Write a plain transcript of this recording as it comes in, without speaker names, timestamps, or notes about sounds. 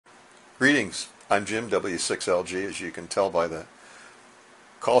Greetings, I'm Jim W6LG, as you can tell by the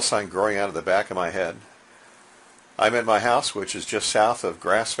call sign growing out of the back of my head. I'm at my house, which is just south of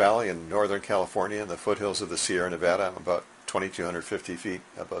Grass Valley in Northern California in the foothills of the Sierra Nevada. I'm about 2,250 feet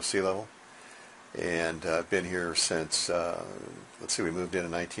above sea level. And I've been here since, we moved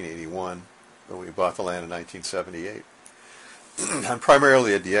in 1981, but we bought the land in 1978. I'm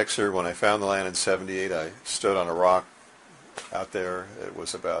primarily a DXer. When I found the land in 78, I stood on a rock out there. It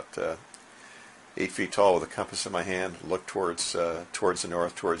was about 8 feet tall with a compass in my hand, looked towards the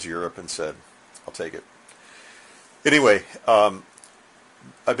north, towards Europe, and said, I'll take it. Anyway, I've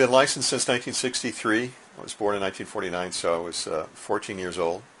been licensed since 1963. I was born in 1949, so I was 14 years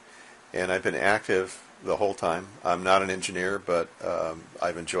old. And I've been active the whole time. I'm not an engineer, but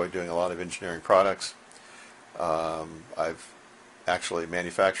I've enjoyed doing a lot of engineering products. I've actually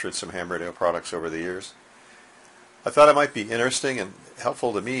manufactured some ham radio products over the years. I thought it might be interesting and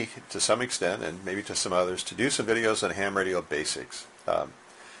helpful to me to some extent, and maybe to some others, to do some videos on ham radio basics. There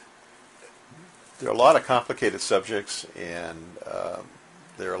are a lot of complicated subjects, and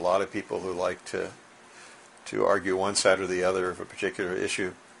there are a lot of people who like to argue one side or the other of a particular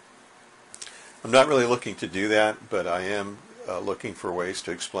issue. I'm not really looking to do that, but I am looking for ways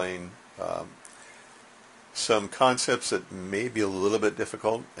to explain some concepts that may be a little bit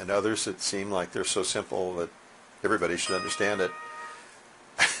difficult, and others that seem like they're so simple that everybody should understand it.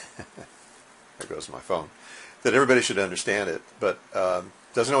 There goes my phone. That everybody should understand it, but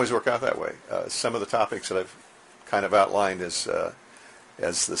doesn't always work out that way. Some of the topics that I've kind of outlined as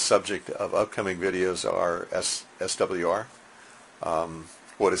the subject of upcoming videos are SWR.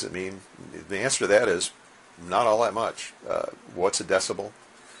 What does it mean? The answer to that is not all that much. What's a decibel?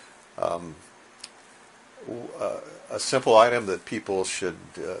 A simple item that people should,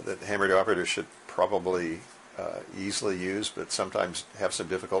 that ham radio operators should probably easily use, but sometimes have some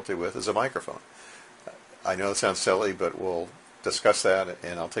difficulty with, is a microphone. I know it sounds silly, but we'll discuss that,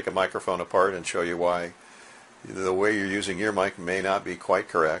 and I'll take a microphone apart and show you why the way you're using your mic may not be quite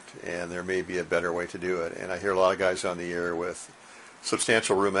correct, and there may be a better way to do it. And I hear a lot of guys on the air with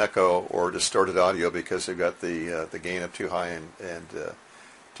substantial room echo or distorted audio because they've got the gain up too high, and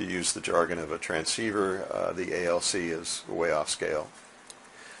to use the jargon of a transceiver, the ALC is way off scale.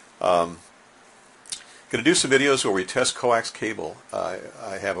 Going to do some videos where we test coax cable. I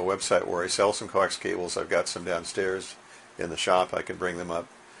have a website where I sell some coax cables. I've got some downstairs in the shop. I can bring them up.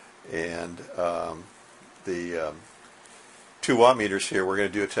 And the 2 watt meters here, we're going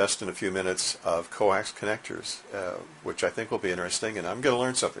to do a test in a few minutes of coax connectors, which I think will be interesting. And I'm going to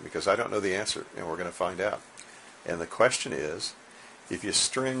learn something because I don't know the answer, and we're going to find out. And the question is, if you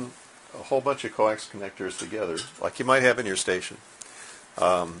string a whole bunch of coax connectors together, like you might have in your station,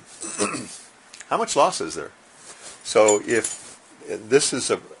 how much loss is there? So if this is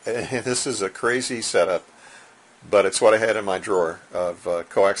a crazy setup, but it's what I had in my drawer of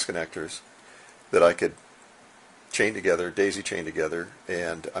coax connectors that I could chain together, daisy chain together,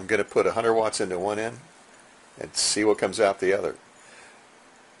 and I'm going to put 100 watts into one end and see what comes out the other.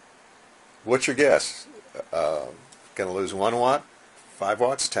 What's your guess? Going to lose 1 watt, 5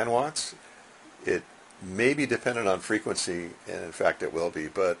 watts, 10 watts? It may be dependent on frequency, and in fact it will be,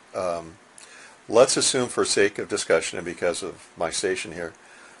 but let's assume, for sake of discussion and because of my station here,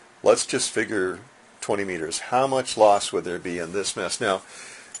 let's just figure 20 meters. How much loss would there be in this mess? Now,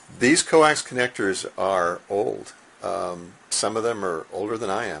 these coax connectors are old. Some of them are older than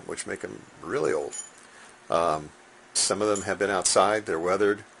I am, which make them really old. Some of them have been outside. They're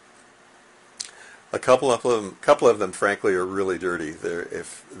weathered. A couple of them, frankly, are really dirty.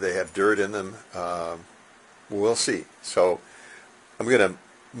 If they have dirt in them, we'll see. So I'm going to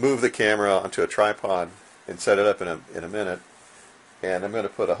move the camera onto a tripod and set it up in a minute, and I'm going to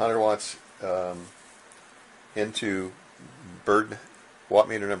put 100 watts into bird watt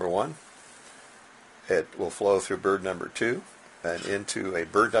meter number 1. It will flow through bird number 2 and into a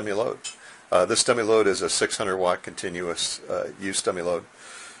bird dummy load. This dummy load is a 600 watt continuous use dummy load,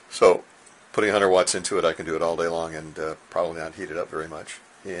 so putting 100 watts into it, I can do it all day long and probably not heat it up very much.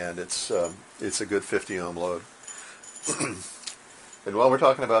 And it's a good 50 ohm load. And while we're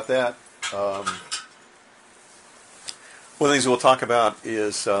talking about that, one of the things we'll talk about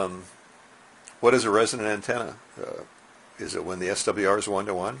is what is a resonant antenna? Is it when the SWR is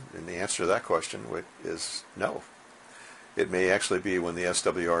 1-to-1? And the answer to that question is no. It may actually be when the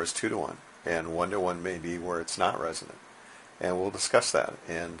SWR is 2-to-1, and 1-to-1 may be where it's not resonant. And we'll discuss that,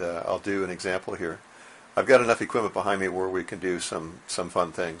 and I'll do an example here. I've got enough equipment behind me where we can do some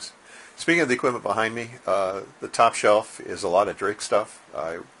fun things. Speaking of the equipment behind me, the top shelf is a lot of Drake stuff.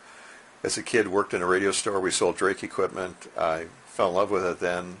 I, as a kid, worked in a radio store. We sold Drake equipment. I fell in love with it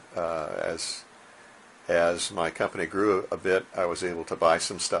then. As my company grew a bit, I was able to buy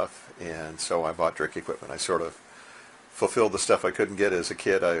some stuff, and so I bought Drake equipment. I sort of fulfilled the stuff I couldn't get as a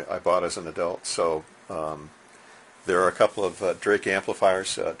kid. I bought as an adult. So there are a couple of Drake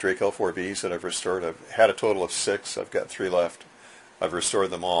amplifiers, Drake L4Bs that I've restored. I've had a total of 6. I've got 3 left. I've restored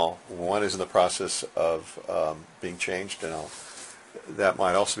them all. One is in the process of being changed, and that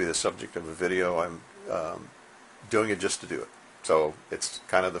might also be the subject of a video. I'm doing it just to do it. So it's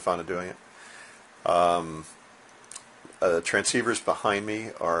kind of the fun of doing it. The transceivers behind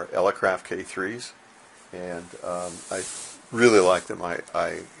me are Elecraft K3s, and I really like them.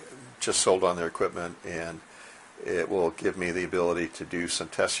 I just sold on their equipment, and it will give me the ability to do some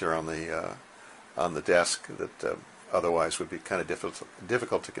tests here on the desk that otherwise would be kind of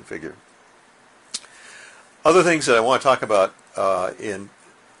difficult to configure. Other things that I want to talk about in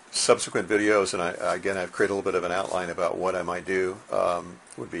subsequent videos, and again I've created a little bit of an outline about what I might do,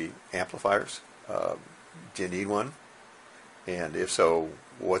 would be amplifiers. Do you need one? And if so,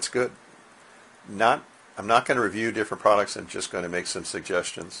 what's good? I'm not going to review different products. I'm just going to make some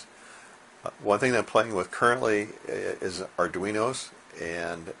suggestions. One thing that I'm playing with currently is Arduinos,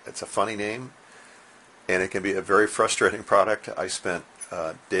 and it's a funny name, and it can be a very frustrating product. I spent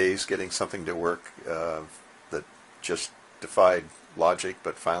days getting something to work that just defied logic,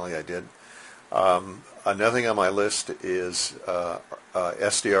 but finally I did. Another thing on my list is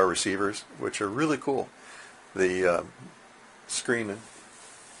SDR receivers, which are really cool. The screen,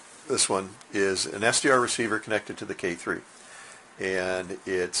 this one, is an SDR receiver connected to the K3. And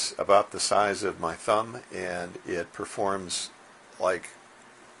it's about the size of my thumb, and it performs like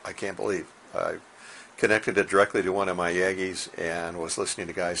I can't believe. I connected it directly to one of my Yagis and was listening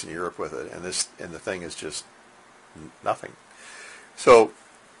to guys in Europe with it, and the thing is just nothing. So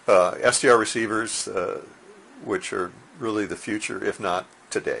SDR receivers, which are really the future, if not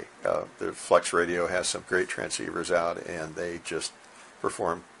today. The Flex Radio has some great transceivers out, and they just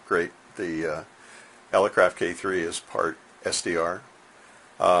perform great. The Elecraft K3 is part SDR.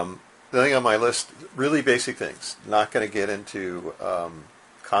 The thing on my list, really basic things. Not going to get into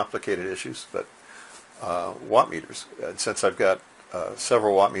complicated issues, but watt meters. And since I've got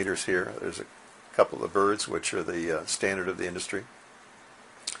several watt meters here, there's a couple of birds, which are the standard of the industry,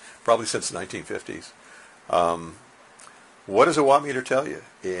 probably since the 1950s. What does a watt meter tell you?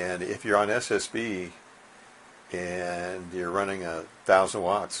 And if you're on SSB and you're running 1,000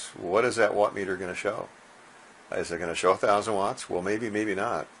 watts, what is that watt meter going to show? Is it going to show 1,000 watts? Well, maybe, maybe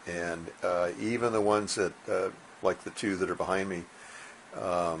not. And even the ones that, like the 2 that are behind me,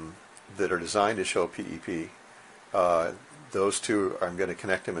 that are designed to show PEP, those 2, I'm going to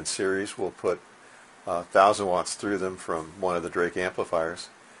connect them in series. We'll put 1,000 watts through them from one of the Drake amplifiers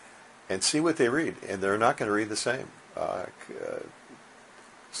and see what they read. And they're not going to read the same.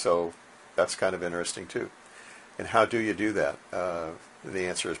 So that's kind of interesting too. And how do you do that? The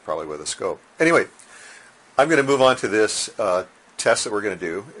answer is probably with a scope. Anyway, I'm going to move on to this test that we're going to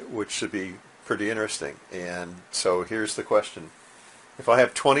do, which should be pretty interesting. And so here's the question. If I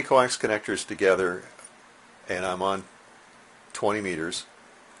have 20 coax connectors together and I'm on 20 meters,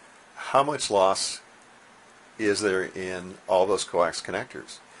 how much loss is there in all those coax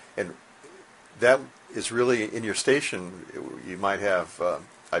connectors? And that is really in your station. You might have,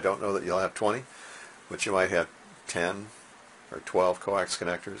 I don't know that you'll have 20, but you might have 10 or 12 coax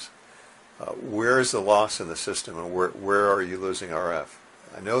connectors. Where is the loss in the system, and where are you losing RF?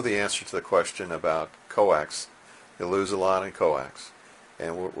 I know the answer to the question about coax. You lose a lot in coax,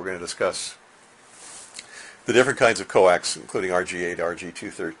 and we're going to discuss the different kinds of coax, including RG8,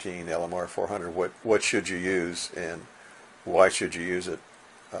 RG213, LMR 400. What should you use, and why should you use it?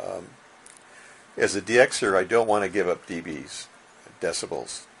 As a DXer, I don't want to give up dBs,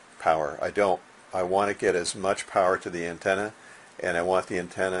 decibels, power. I want to get as much power to the antenna, and I want the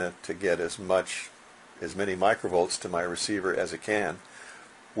antenna to get as many microvolts to my receiver as it can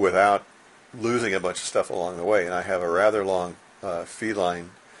without losing a bunch of stuff along the way. And I have a rather long feed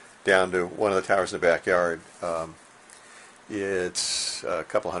line down to one of the towers in the backyard. It's a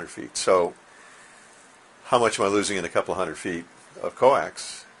couple hundred feet. So how much am I losing in a couple hundred feet of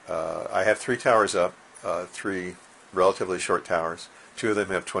coax? I have 3 towers up, 3 relatively short towers. 2 of them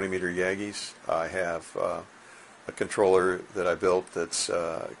have 20-meter Yagis. I have a controller that I built that's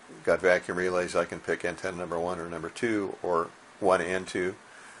got vacuum relays. I can pick antenna number 1 or number 2, or 1 and 2,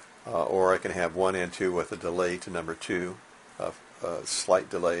 or I can have 1 and 2 with a delay to number 2, a slight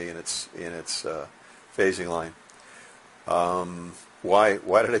delay in its phasing line. Why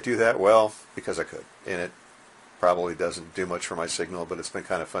did I do that? Well, because I could, and it probably doesn't do much for my signal, but it's been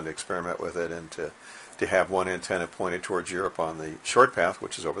kind of fun to experiment with it and to to have one antenna pointed towards Europe on the short path,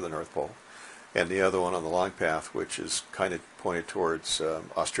 which is over the North Pole, and the other one on the long path, which is kind of pointed towards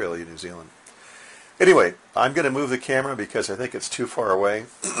Australia, New Zealand. Anyway, I'm going to move the camera because I think it's too far away.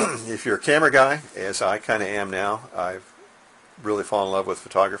 If you're a camera guy, as I kind of am now, I've really fallen in love with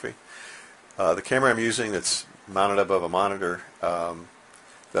photography. The camera I'm using that's mounted above a monitor that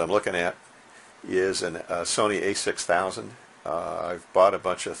I'm looking at is a Sony a6000. I've bought a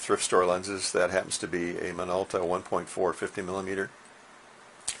bunch of thrift store lenses. That happens to be a Minolta 1.4 50 millimeter.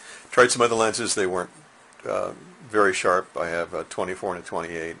 Tried some other lenses. They weren't very sharp. I have a 24 and a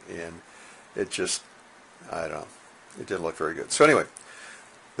 28, and it just, I don't know, it didn't look very good. So anyway,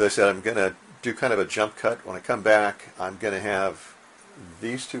 as I said, I'm going to do kind of a jump cut. When I come back, I'm going to have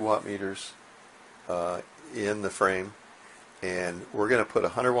these 2 watt meters in the frame, and we're going to put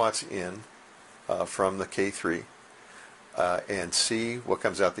 100 watts in from the K3 and see what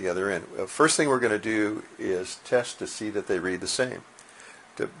comes out the other end. First thing we're going to do is test to see that they read the same.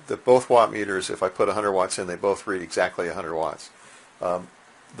 The both watt meters, if I put 100 watts in, they both read exactly 100 watts.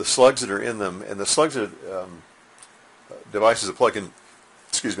 The slugs that are in them, and the slugs are devices that plug in,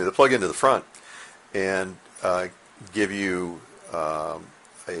 that plug into the front and give you a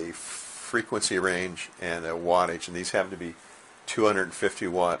frequency range and a wattage, and these happen to be 250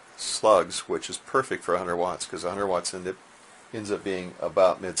 watt slugs, which is perfect for 100 watts because 100 watts ends up being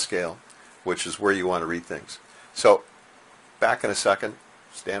about mid-scale, which is where you want to read things. So back in a second.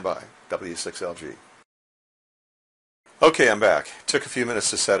 Stand by. W6LG. Okay, I'm back. Took a few minutes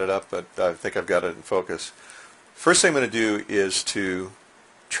to set it up, but I think I've got it in focus. First thing I'm going to do is to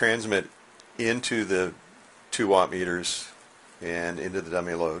transmit into the 2 watt meters and into the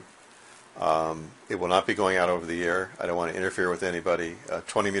dummy load. It will not be going out over the air. I don't want to interfere with anybody.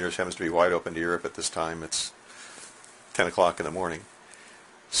 20 meters happens to be wide open to Europe at this time. It's 10 o'clock in the morning.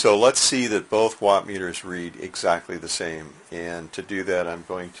 So let's see that both watt meters read exactly the same. And to do that, I'm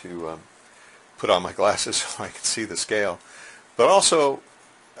going to put on my glasses so I can see the scale. But also,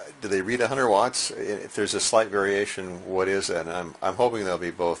 do they read 100 watts? If there's a slight variation, what is that? And I'm hoping they'll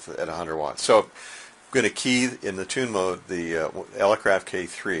be both at 100 watts. So I'm going to key in the tune mode the Elecraft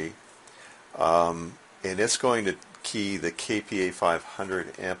K3, and it's going to key the KPA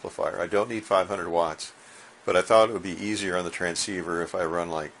 500 amplifier. I don't need 500 watts. But I thought it would be easier on the transceiver if I run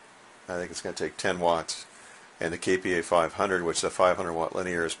like, I think it's going to take 10 watts, and the KPA 500, which the 500 watt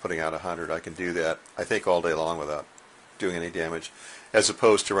linear is putting out 100. I can do that, I think, all day long without doing any damage, as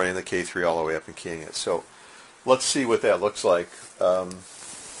opposed to running the K3 all the way up and keying it. So let's see what that looks like. And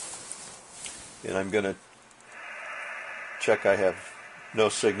I'm going to check I have no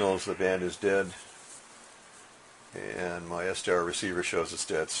signals, the band is dead, and my SDR receiver shows it's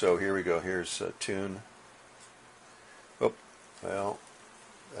dead. So here we go. Here's tune. Oh, well,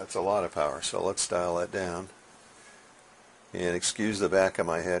 that's a lot of power, so let's dial that down. And excuse the back of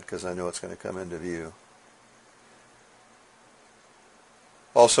my head because I know it's going to come into view.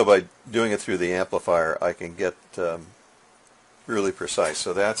 Also, by doing it through the amplifier, I can get really precise.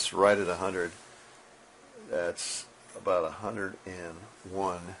 So that's right at 100. That's about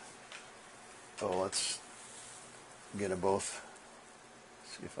 101. Oh, let's get them both.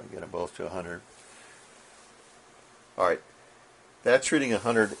 See if I can get them both to 100. All right, that's reading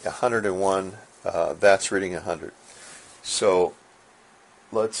 100, 101. That's reading 100. So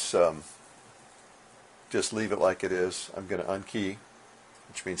let's just leave it like it is. I'm going to unkey,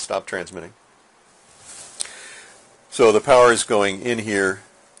 which means stop transmitting. So the power is going in here.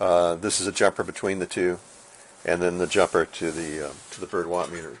 This is a jumper between the two, and then the jumper to the bird watt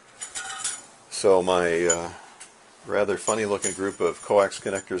meter. So my rather funny-looking group of coax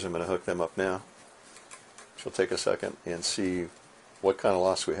connectors, I'm going to hook them up now. We'll take a second and see what kind of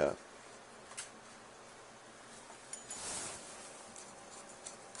loss we have.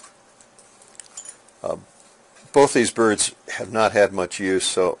 Both these birds have not had much use,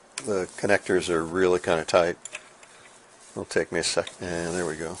 so the connectors are really kind of tight. It'll take me a second, and there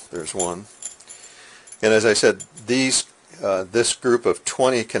we go. There's one. And as I said, this group of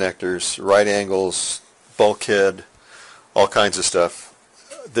 20 connectors, right angles, bulkhead, all kinds of stuff,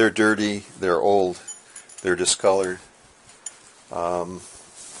 they're dirty, they're old. They're discolored. They're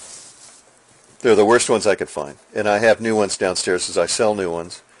the worst ones I could find. And I have new ones downstairs as I sell new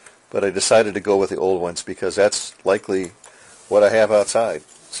ones. But I decided to go with the old ones because that's likely what I have outside.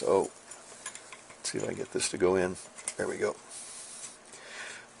 So let's see if I can get this to go in. There we go.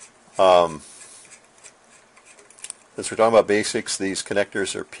 Since we're talking about basics, these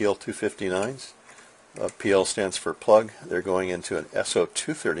connectors are PL259s. PL stands for plug. They're going into an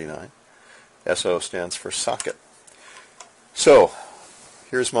SO239. SO stands for socket. So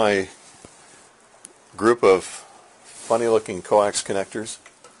here's my group of funny looking coax connectors.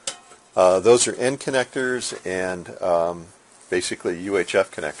 Those are N connectors and basically UHF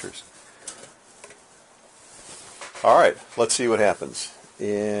connectors. Alright, let's see what happens.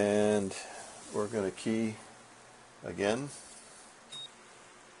 And we're going to key again.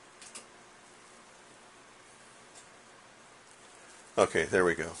 Okay, there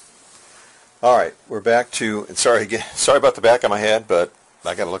we go. Alright, we're back to, and sorry about the back of my head, but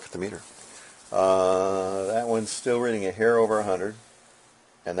I got to look at the meter. That one's still reading a hair over 100,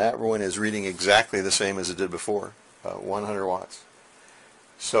 and that one is reading exactly the same as it did before, 100 watts.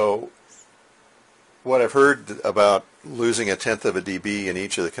 So what I've heard about losing 1/10 of a dB in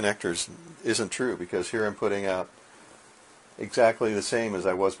each of the connectors isn't true, because here I'm putting out exactly the same as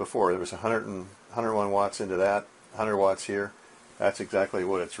I was before. There was 101 watts into that, 100 watts here. That's exactly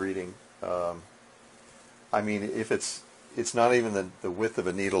what it's reading. I mean, if it's not even the width of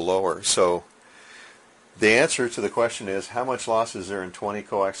a needle lower. So the answer to the question is, how much loss is there in 20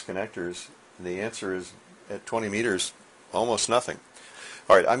 coax connectors? And the answer is, at 20 meters, almost nothing.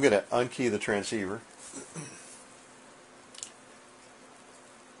 All right, I'm going to unkey the transceiver.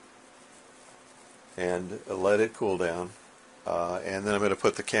 And let it cool down. And then I'm going to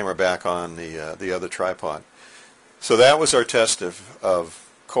put the camera back on the other tripod. So that was our test of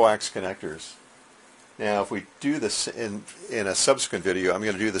coax connectors. Now, if we do this in a subsequent video, I'm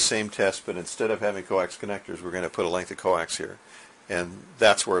going to do the same test, but instead of having coax connectors, we're going to put a length of coax here. And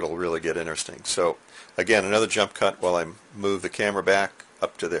that's where it'll really get interesting. So, again, another jump cut while I move the camera back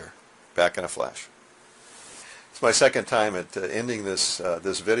up to there, back in a flash. It's my second time at ending this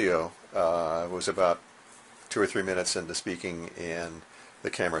video. I was about 2 or 3 minutes into speaking, and the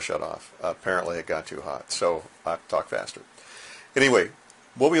camera shut off. Apparently it got too hot, so I have to talk faster. Anyway,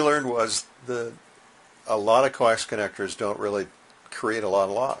 what we learned was a lot of coax connectors don't really create a lot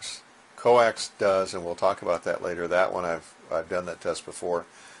of loss. Coax does, and we'll talk about that later. That one I've done that test before,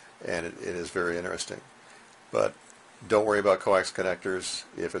 and it is very interesting. But don't worry about coax connectors.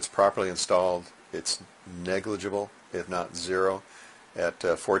 If it's properly installed, it's negligible, if not zero, at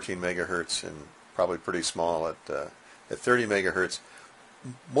 14 megahertz, and probably pretty small at 30 megahertz.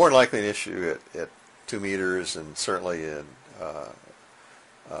 More than likely an issue at 2 meters, and certainly in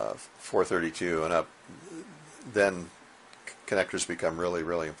 432 and up, then connectors become really,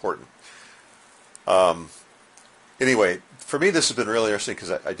 really important. Anyway, for me this has been really interesting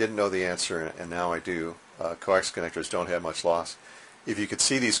because I didn't know the answer, and now I do. Coax connectors don't have much loss. If you could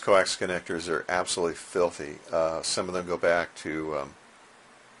see these coax connectors, they're absolutely filthy. Some of them go back to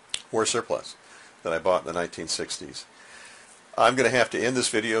war surplus that I bought in the 1960s. I'm going to have to end this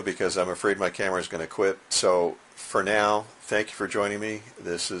video because I'm afraid my camera is going to quit. So for now, thank you for joining me.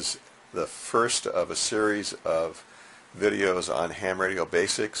 This is the first of a series of videos on ham radio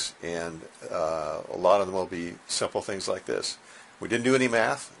basics, and a lot of them will be simple things like this. We didn't do any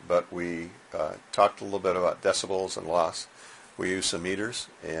math, but we talked a little bit about decibels and loss. We used some meters,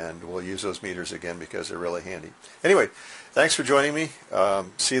 and we'll use those meters again because they're really handy. Anyway, thanks for joining me.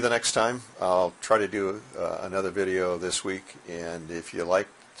 See you the next time. I'll try to do another video this week, and if you liked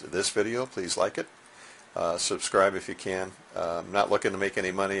this video, please like it. Subscribe if you can. I'm not looking to make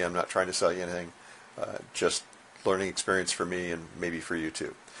any money. I'm not trying to sell you anything. Just learning experience for me and maybe for you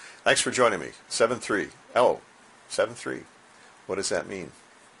too. Thanks for joining me. 7.3. Oh, 7.3. What does that mean?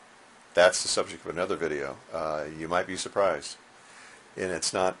 That's the subject of another video. You might be surprised. And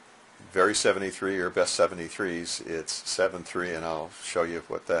it's not very 73 or best 73s. It's 7.3, and I'll show you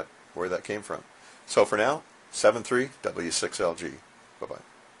where that came from. So for now, 7.3 W6LG. Bye-bye.